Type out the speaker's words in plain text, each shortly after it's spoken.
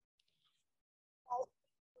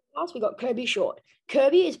Last, we got Kirby Short.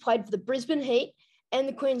 Kirby has played for the Brisbane Heat and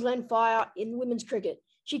the Queensland Fire in women's cricket.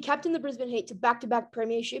 She captained the Brisbane Heat to back-to-back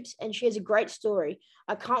premierships, and she has a great story.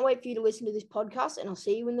 I can't wait for you to listen to this podcast, and I'll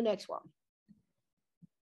see you in the next one.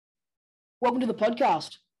 Welcome to the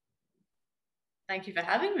podcast. Thank you for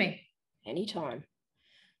having me. Anytime.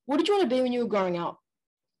 What did you want to be when you were growing up?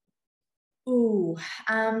 Do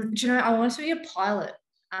you know, I wanted to be a pilot.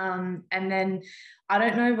 And then I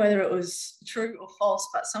don't know whether it was true or false,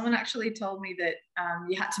 but someone actually told me that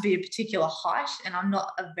you had to be a particular height, and I'm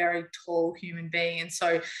not a very tall human being. And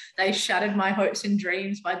so they shattered my hopes and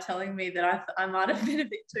dreams by telling me that I might have been a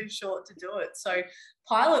bit too short to do it. So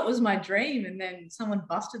pilot was my dream, and then someone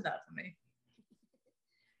busted that for me.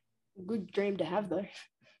 Good dream to have, though.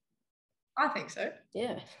 I think so.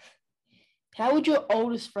 Yeah. How would your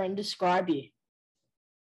oldest friend describe you?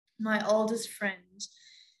 My oldest friend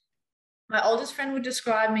would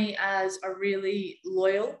describe me as a really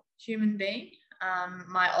loyal human being.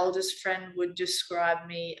 My oldest friend would describe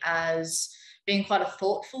me as being quite a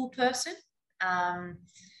thoughtful person,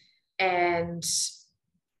 and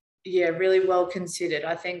yeah, really well considered.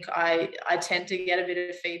 I think I tend to get a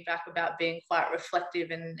bit of feedback about being quite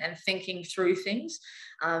reflective and thinking through things.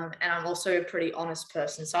 And I'm also a pretty honest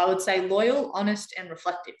person. So I would say loyal, honest, and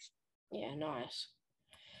reflective. Yeah, nice.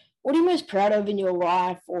 What are you most proud of in your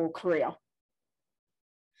life or career?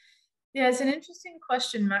 Yeah, it's an interesting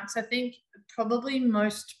question, Max. I think probably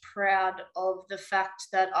most proud of the fact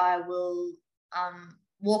that I will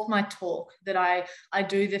walk my talk, that I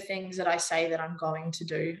do the things that I say that I'm going to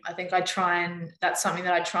do. I think that's something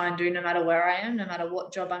that I try and do no matter where I am, no matter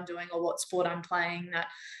what job I'm doing or what sport I'm playing, that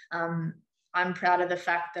I'm proud of the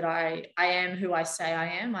fact that I am who I say I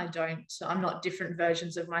am. I'm not different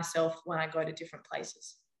versions of myself when I go to different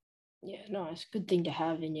places. Yeah, nice. Good thing to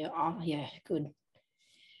have in your, yeah, good.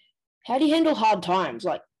 How do you handle hard times,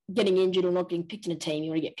 like getting injured or not getting picked in a team you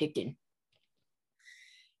want to get picked in?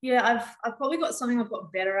 Yeah, I've probably got something I've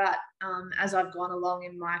got better at as I've gone along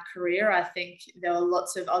in my career. I think there were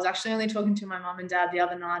I was actually only talking to my mum and dad the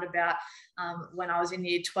other night about when I was in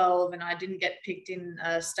year 12 and I didn't get picked in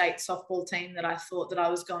a state softball team that I thought that I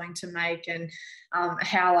was going to make, and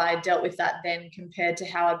how I dealt with that then compared to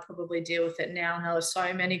how I'd probably deal with it now. And there were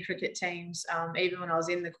so many cricket teams, even when I was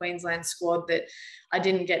in the Queensland squad, that I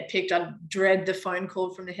didn't get picked. I'd dread the phone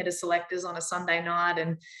call from the head of selectors on a Sunday night,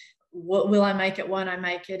 and will I make it, won't I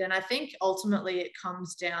make it? And I think ultimately it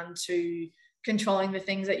comes down to controlling the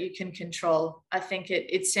things that you can control. I think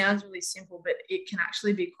it sounds really simple, but it can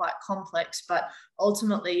actually be quite complex. But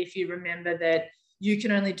ultimately, if you remember that you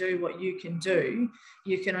can only do what you can do,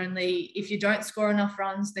 if you don't score enough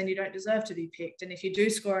runs, then you don't deserve to be picked. And if you do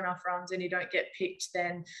score enough runs and you don't get picked,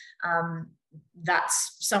 then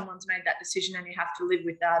that's someone's made that decision and you have to live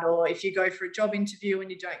with that. Or if you go for a job interview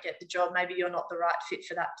and you don't get the job, maybe you're not the right fit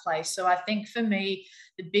for that place. So I think for me,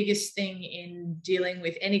 the biggest thing in dealing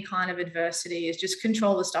with any kind of adversity is just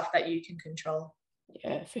control the stuff that you can control.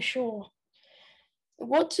 Yeah, for sure.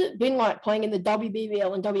 What's it been like playing in the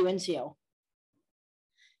WBBL and WNCL?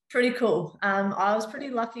 Pretty cool. I was pretty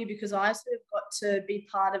lucky because I sort of got to be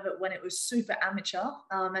part of it when it was super amateur,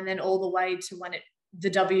 and then all the way to when the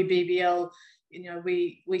WBBL, you know,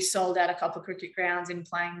 we sold out a couple of cricket grounds in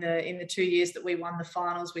the 2 years that we won the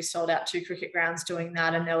finals. We sold out 2 cricket grounds doing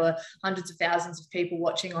that, and there were hundreds of thousands of people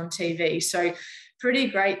watching on TV. So pretty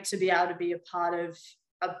great to be able to be a part of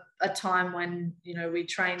a time when, you know, we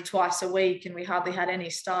trained twice a week and we hardly had any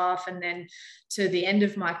staff, and then to the end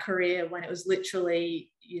of my career when it was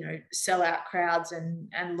literally, you know, sellout crowds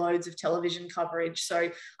and loads of television coverage.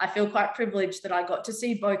 So I feel quite privileged that I got to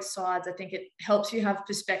see both sides. I think it helps you have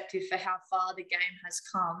perspective for how far the game has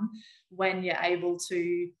come when you're able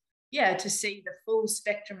to see the full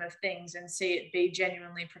spectrum of things and see it be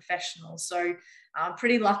genuinely professional. So I'm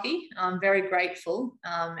pretty lucky. I'm very grateful,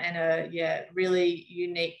 and a really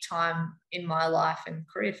unique time in my life and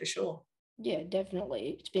career for sure. Yeah,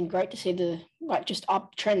 definitely. It's been great to see the just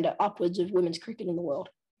uptrend upwards of women's cricket in the world.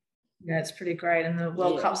 Yeah, it's pretty great. And the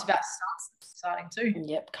World Cup's about starting too.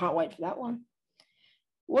 Yep, can't wait for that one.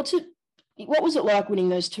 What was it like winning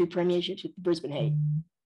those 2 premierships with the Brisbane Heat?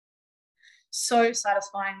 So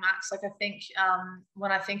satisfying, Max. Like, I think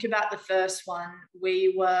when I think about the first one,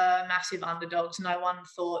 we were massive underdogs. No one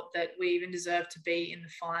thought that we even deserved to be in the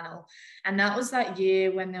final. And that was that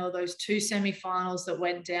year when there were those 2 semi-finals that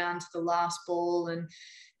went down to the last ball and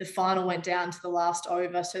the final went down to the last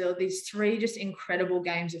over. So there were these 3 just incredible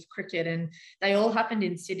games of cricket, and they all happened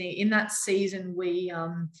in Sydney. In that season,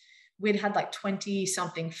 we'd had like 20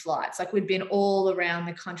 something flights. Like, we'd been all around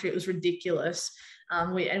the country. It was ridiculous.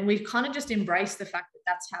 We've kind of just embraced the fact that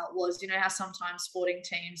that's how it was. You know how sometimes sporting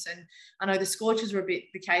teams, and I know the Scorchers were a bit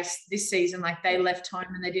the case this season, like they left home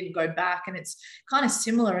and they didn't go back. And it's kind of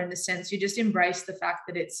similar in the sense you just embrace the fact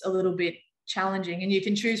that it's a little bit challenging, and you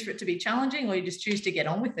can choose for it to be challenging or you just choose to get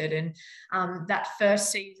on with it. And that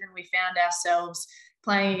first season we found ourselves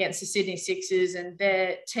playing against the Sydney Sixers, and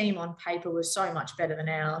their team on paper was so much better than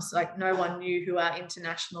ours. Like no one knew who our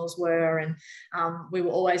internationals were, and we were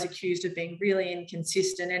always accused of being really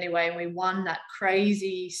inconsistent anyway. And we won that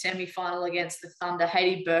crazy semi-final against the Thunder.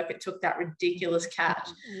 Haiti Burkett took that ridiculous catch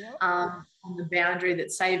on the boundary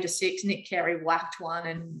that saved a six. Nick Carey whacked one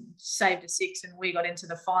and saved a six, and we got into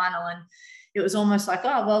the final. And it was almost like,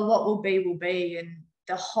 oh, well, what will be, will be. And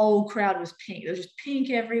the whole crowd was pink. There was just pink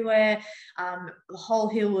everywhere. The whole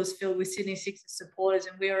hill was filled with Sydney Sixers supporters,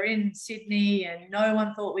 and we were in Sydney and no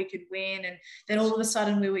one thought we could win. And then all of a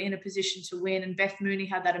sudden we were in a position to win, and Beth Mooney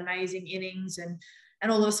had that amazing innings, and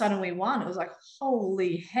all of a sudden we won. It was like,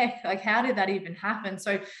 holy heck, like how did that even happen?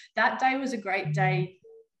 So that day was a great day,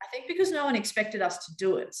 I think, because no one expected us to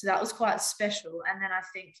do it. So that was quite special. And then I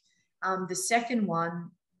think the second one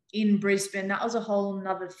in Brisbane, that was a whole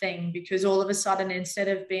nother thing, because all of a sudden, instead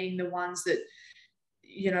of being the ones that,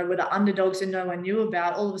 you know, were the underdogs and no one knew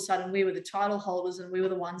about, all of a sudden we were the title holders and we were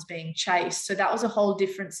the ones being chased. So that was a whole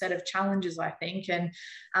different set of challenges, I think. And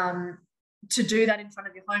to do that in front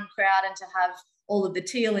of your home crowd and to have all of the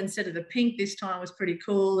teal instead of the pink this time was pretty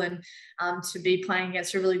cool. And to be playing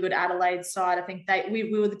against a really good Adelaide side, I think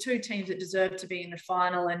we were the two teams that deserved to be in the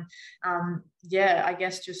final. And yeah, I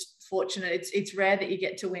guess just fortunate. It's rare that you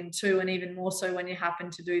get to win two, and even more so when you happen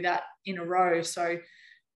to do that in a row. So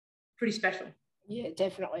pretty special. Yeah,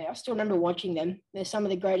 definitely. I still remember watching them. They're some of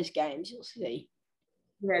the greatest games you'll see.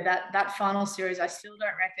 Yeah, that final series, I still don't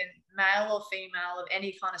reckon, male or female of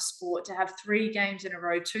any kind of sport, to have 3 games in a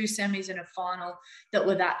row, 2 semis and a final that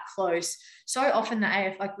were that close. So often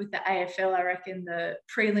like with the AFL, I reckon the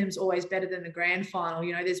prelims always better than the grand final.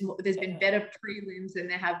 You know, there's been better prelims than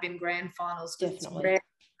there have been grand finals. Definitely. It's rare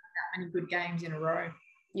that many good games in a row.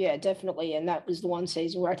 Yeah, definitely. And that was the one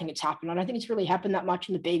season where I think it's happened. I don't think it's really happened that much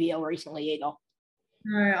in the BBL recently either.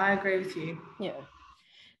 No, I agree with you. Yeah.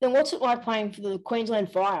 Then what's it like playing for the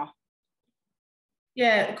Queensland Fire?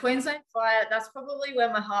 Yeah, Queensland Fire, that's probably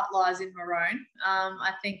where my heart lies in Maroon.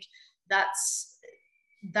 I think that's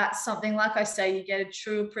something, like I say, you get a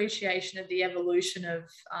true appreciation of the evolution of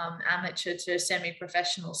amateur to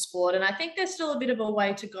semi-professional sport. And I think there's still a bit of a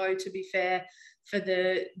way to go, to be fair, for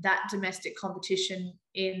that domestic competition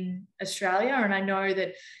in Australia. And I know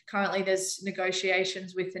that currently there's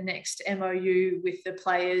negotiations with the next MOU with the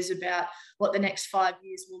players about what the next 5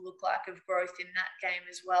 years will look like of growth in that game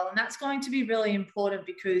as well. And that's going to be really important,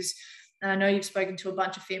 because I know you've spoken to a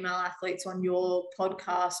bunch of female athletes on your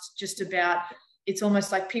podcast just about, it's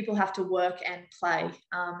almost like people have to work and play.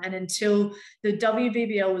 And until the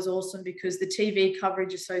WBBL was awesome, because the TV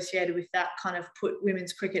coverage associated with that kind of put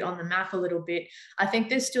women's cricket on the map a little bit. I think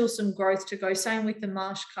there's still some growth to go. Same with the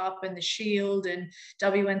Marsh Cup and the Shield and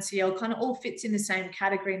WNCL, kind of all fits in the same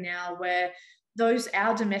category now, where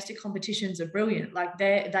our domestic competitions are brilliant. Like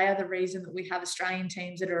they are the reason that we have Australian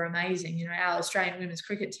teams that are amazing. You know, our Australian women's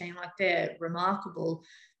cricket team, like they're remarkable,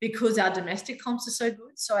 because our domestic comps are so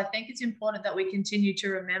good. So I think it's important that we continue to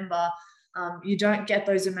remember you don't get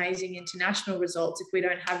those amazing international results if we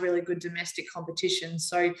don't have really good domestic competition.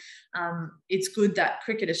 So it's good that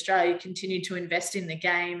Cricket Australia continue to invest in the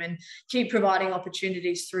game and keep providing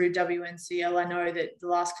opportunities through WNCL. I know that the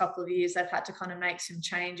last couple of years they've had to kind of make some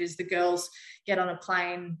changes. The girls get on a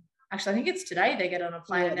plane. Actually, I think it's today they get on a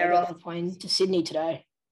plane, and they're off. Plane to Sydney today.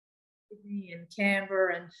 Sydney and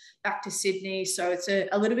Canberra and back to Sydney. So it's a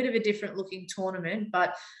little bit of a different looking tournament,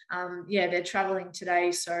 but yeah, they're traveling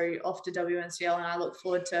today. So off to WNCL, and I look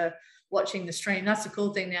forward to watching the stream. That's the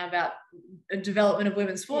cool thing now about the development of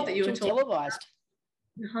women's sport, that you were talking televised.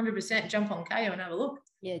 100%. Jump on Kayo and have a look.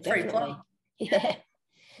 Yeah, definitely. Yeah.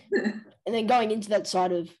 And then going into that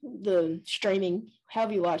side of the streaming, how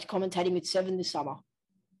have you liked commentating with Seven this summer?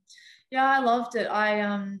 Yeah, I loved it.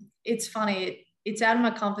 It's funny. It's out of my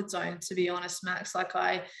comfort zone, to be honest, Max. Like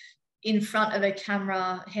in front of a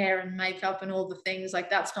camera, hair and makeup and all the things, like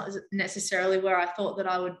that's not necessarily where I thought that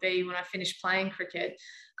I would be when I finished playing cricket.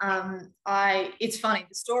 It's funny.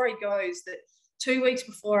 The story goes that 2 weeks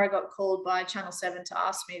before I got called by Channel 7 to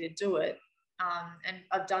ask me to do it, and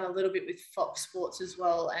I've done a little bit with Fox Sports as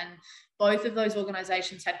well, and both of those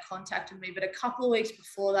organisations had contacted me. But a couple of weeks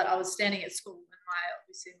before that, I was standing at school, and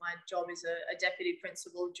obviously my job is a deputy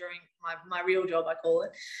principal during my real job, I call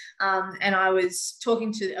it. And I was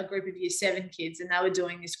talking to a group of Year 7 kids, and they were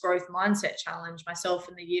doing this growth mindset challenge. Myself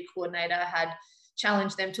and the year coordinator had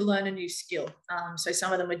challenge them to learn a new skill. So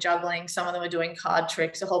some of them were juggling, some of them were doing card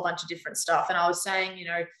tricks, a whole bunch of different stuff. And I was saying, you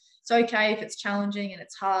know, it's okay if it's challenging and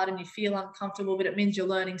it's hard and you feel uncomfortable, but it means you're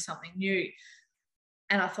learning something new.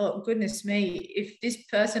 And I thought, goodness me, if this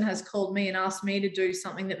person has called me and asked me to do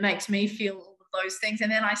something that makes me feel all of those things,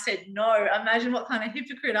 and then I said no, imagine what kind of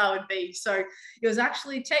hypocrite I would be. So it was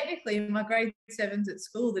actually technically my grade 7s at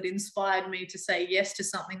school that inspired me to say yes to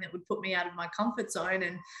something that would put me out of my comfort zone.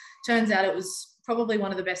 And turns out it was probably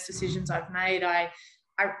one of the best decisions I've made. I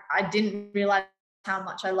didn't realize how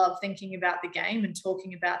much I love thinking about the game and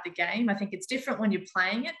talking about the game. I think it's different when you're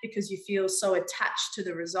playing it because you feel so attached to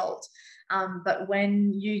the result. But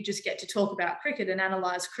when you just get to talk about cricket and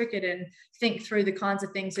analyse cricket and think through the kinds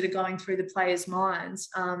of things that are going through the players' minds,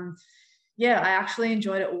 yeah, I actually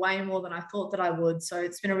enjoyed it way more than I thought that I would. So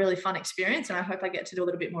it's been a really fun experience and I hope I get to do a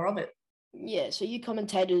little bit more of it. Yeah, so you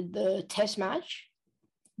commentated the test match,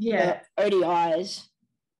 Yeah. the ODIs,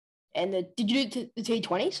 and did you do the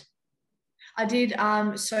T20s? I did,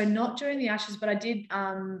 so not during the Ashes, but I did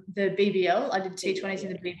the BBL. I did T20s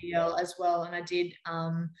in the BBL as well. And I did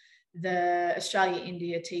the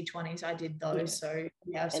Australia-India T20s. I did those. Yeah. So,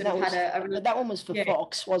 yeah, I've sort of had a really... That one was for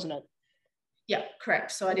Fox, wasn't it? Yeah,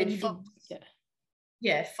 correct. So I did Fox.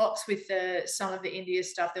 Yeah, Fox with some of the India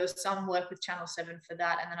stuff. There was some work with Channel 7 for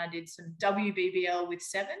that. And then I did some WBBL with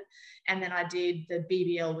 7. And then I did the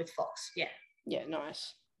BBL with Fox. Yeah. Yeah,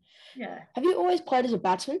 nice. Yeah. Have you always played as a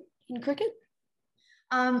batsman in cricket?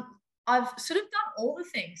 I've sort of done all the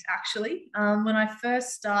things, actually. When I first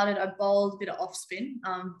started, I bowled a bit of off spin,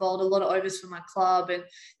 bowled a lot of overs for my club. And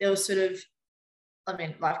there was sort of, I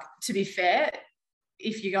mean, like, to be fair,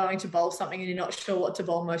 if you're going to bowl something and you're not sure what to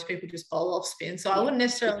bowl, most people just bowl off spin. So I wouldn't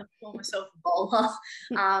necessarily call myself a bowler.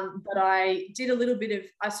 But I did a little bit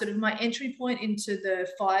of, my entry point into the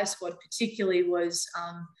fire squad particularly was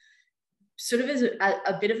sort of as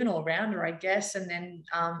a bit of an all-rounder, I guess. And then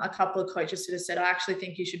a couple of coaches sort of said, I actually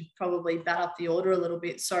think you should probably bat up the order a little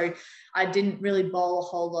bit. So I didn't really bowl a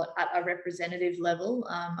whole lot at a representative level.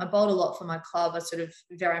 I bowled a lot for my club. I sort of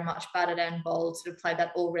very much batted and bowled, sort of played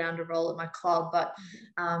that all-rounder role at my club. But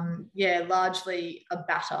yeah, largely a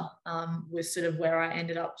batter was sort of where I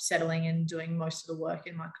ended up settling and doing most of the work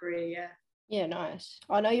in my career, yeah. Yeah, nice.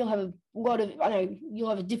 I know you'll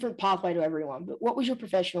have a different pathway to everyone, but what was your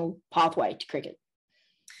professional pathway to cricket?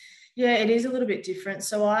 Yeah, it is a little bit different.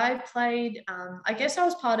 So I played, I guess I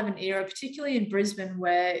was part of an era, particularly in Brisbane,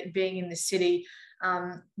 where being in the city,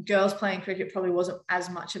 girls playing cricket probably wasn't as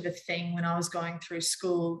much of a thing when I was going through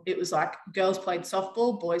school. It was like girls played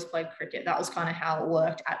softball, boys played cricket. That was kind of how it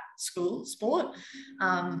worked at school sport.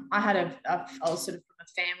 I was sort of from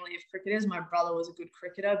a family of cricketers. My brother was a good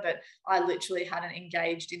cricketer, but I literally hadn't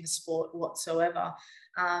engaged in the sport whatsoever.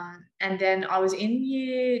 And then I was in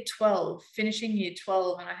year 12, finishing year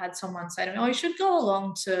 12, and I had someone say to me, oh, you should go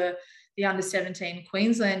along to the under-17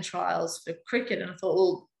 Queensland trials for cricket. And I thought,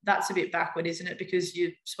 well, that's a bit backward, isn't it? Because you're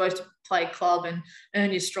supposed to play club and earn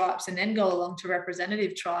your stripes and then go along to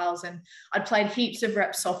representative trials. And I'd played heaps of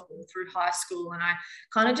rep softball through high school and I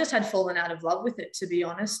kind of just had fallen out of love with it, to be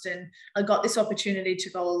honest. And I got this opportunity to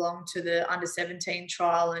go along to the under-17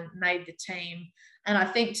 trial and made the team. And I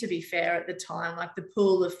think, to be fair, at the time, like, the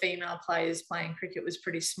pool of female players playing cricket was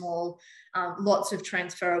pretty small. Lots of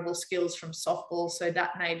transferable skills from softball. So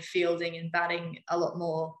that made fielding and batting a lot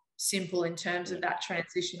more simple in terms of that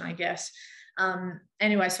transition, I guess.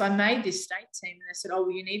 Anyway, so I made this state team and they said, oh,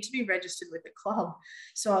 well, you need to be registered with the club.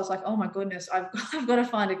 So I was like, oh my goodness, I've got to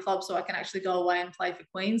find a club so I can actually go away and play for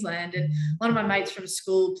Queensland. And one of my mates from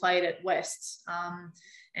school played at Wests,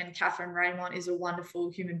 and Catherine Raymond is a wonderful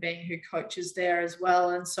human being who coaches there as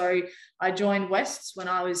well. And so I joined Wests when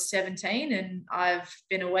I was 17 and I've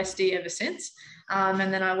been a Westie ever since. And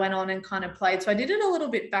then I went on and kind of played. So I did it a little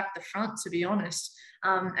bit back the front, to be honest.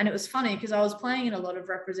 And it was funny because I was playing in a lot of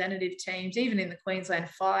representative teams, even in the Queensland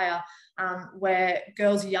Fire, where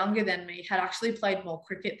girls younger than me had actually played more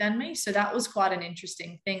cricket than me. So that was quite an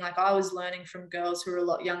interesting thing. Like, I was learning from girls who were a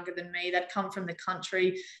lot younger than me. They'd come from the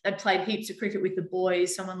country. They'd played heaps of cricket with the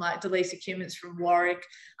boys. Someone like Delisa Cummins from Warwick,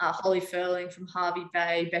 Holly Furling from Harvey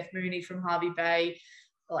Bay, Beth Mooney from Harvey Bay.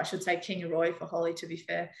 Well, I should say Kingaroy for Holly, to be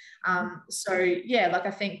fair. So, yeah, like,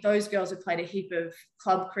 I think those girls have played a heap of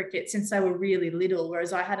club cricket since they were really little,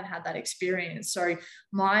 whereas I hadn't had that experience. So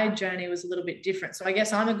my journey was a little bit different. So I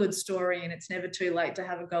guess I'm a good story and it's never too late to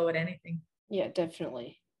have a go at anything. Yeah,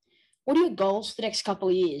 definitely. What are your goals for the next couple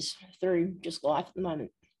of years through just life at the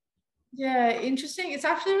moment? Yeah, interesting. It's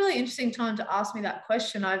actually a really interesting time to ask me that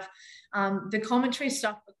question. I've the commentary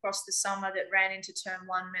stuff across the summer that ran into term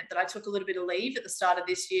one meant that I took a little bit of leave at the start of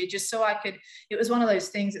this year just so I could. It was one of those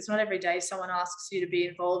things. It's not every day someone asks you to be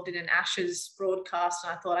involved in an Ashes broadcast,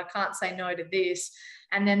 and I thought I can't say no to this.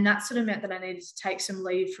 And then that sort of meant that I needed to take some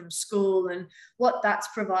leave from school, and what that's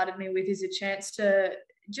provided me with is a chance to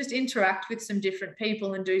just interact with some different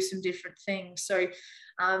people and do some different things. So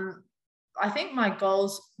I think my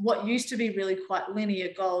goals, what used to be really quite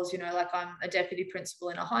linear goals, like I'm a deputy principal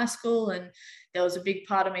in a high school, and there was a big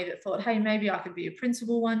part of me that thought, hey, maybe I could be a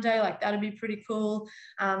principal one day, like that'd be pretty cool.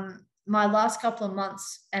 My last couple of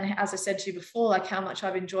months, and as I said to you before, like how much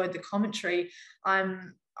I've enjoyed the commentary,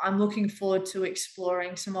 I'm looking forward to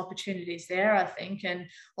exploring some opportunities there, I think, and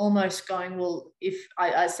almost going, well, if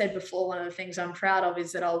I said before, one of the things I'm proud of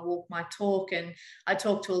is that I'll walk my talk, and I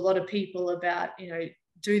talk to a lot of people about,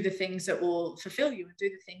 do the things that will fulfill you and do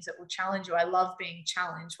the things that will challenge you. I love being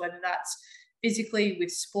challenged, whether that's physically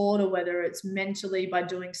with sport or whether it's mentally by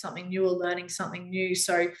doing something new or learning something new.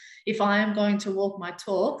 So if I am going to walk my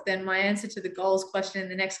talk, then my answer to the goals question in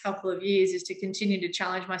the next couple of years is to continue to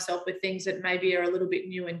challenge myself with things that maybe are a little bit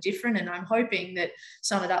new and different. And I'm hoping that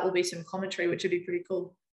some of that will be some commentary, which would be pretty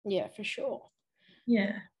cool. Yeah, for sure.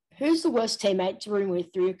 Yeah. Who's the worst teammate to room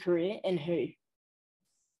with through your career, and who?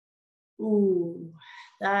 Ooh,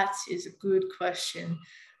 that is a good question.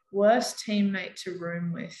 Worst teammate to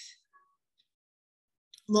room with.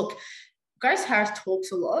 Look, Grace Harris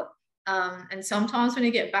talks a lot. And sometimes when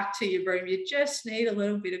you get back to your room, you just need a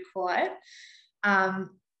little bit of quiet.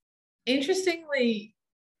 Interestingly,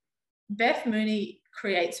 Beth Mooney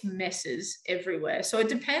creates messes everywhere. So it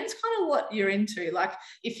depends kind of what you're into. Like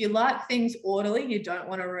if you like things orderly, you don't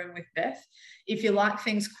want to room with Beth. If you like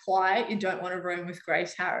things quiet, you don't want to room with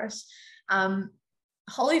Grace Harris.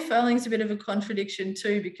 Holly Furling's a bit of a contradiction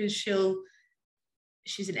too, because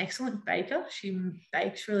she's an excellent baker. She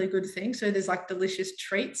bakes really good things. So there's like delicious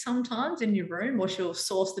treats sometimes in your room, or she'll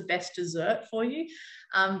source the best dessert for you.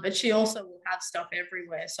 But she also will have stuff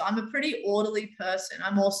everywhere. So I'm a pretty orderly person.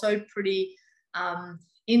 I'm also pretty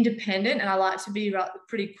independent, and I like to be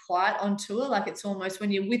pretty quiet on tour. Like it's almost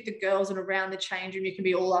when you're with the girls and around the change room, you can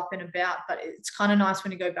be all up and about, but it's kind of nice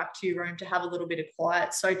when you go back to your room to have a little bit of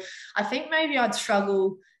quiet. So I think maybe I'd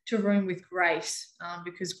struggle to room with Grace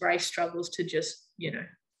because Grace struggles to just,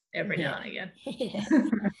 every now and again.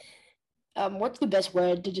 Yeah. What's the best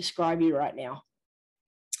word to describe you right now?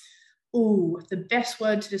 Ooh, the best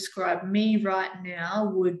word to describe me right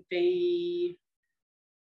now would be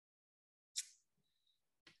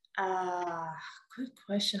good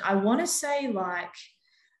question. I want to say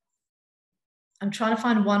I'm trying to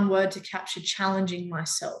find one word to capture challenging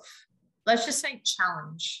myself. Let's just say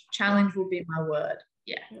challenge. Challenge will be my word.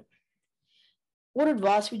 Yeah. What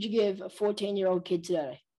advice would you give a 14-year-old kid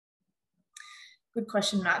today? Good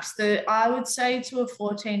question, Max. I would say to a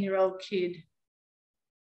 14-year-old kid,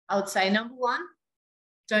 I would say, number one,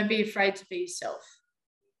 don't be afraid to be yourself.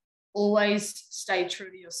 Always stay true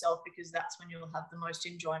to yourself, because that's when you'll have the most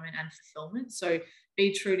enjoyment and fulfillment. So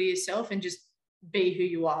be true to yourself and just be who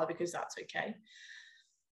you are, because that's okay.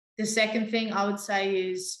 The second thing I would say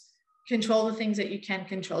is control the things that you can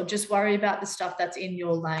control. Just worry about the stuff that's in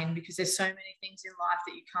your lane, because there's so many things in life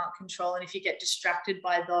that you can't control. And if you get distracted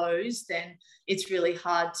by those, then it's really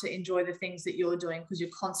hard to enjoy the things that you're doing, because you're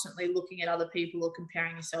constantly looking at other people or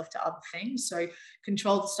comparing yourself to other things. So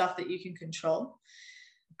control the stuff that you can control.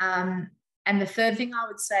 And the third thing I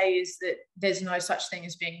would say is that there's no such thing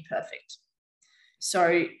as being perfect.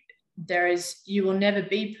 So you will never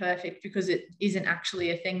be perfect, because it isn't actually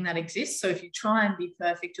a thing that exists. So if you try and be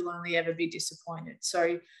perfect, you'll only ever be disappointed.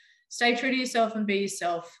 So stay true to yourself and be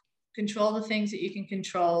yourself. Control the things that you can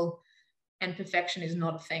control, and perfection is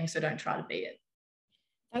not a thing. So don't try to be it.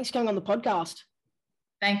 Thanks for coming on the podcast.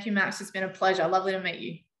 Thank you, Max. It's been a pleasure. Lovely to meet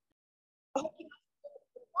you.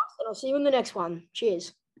 I'll see you in the next one.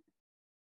 Cheers.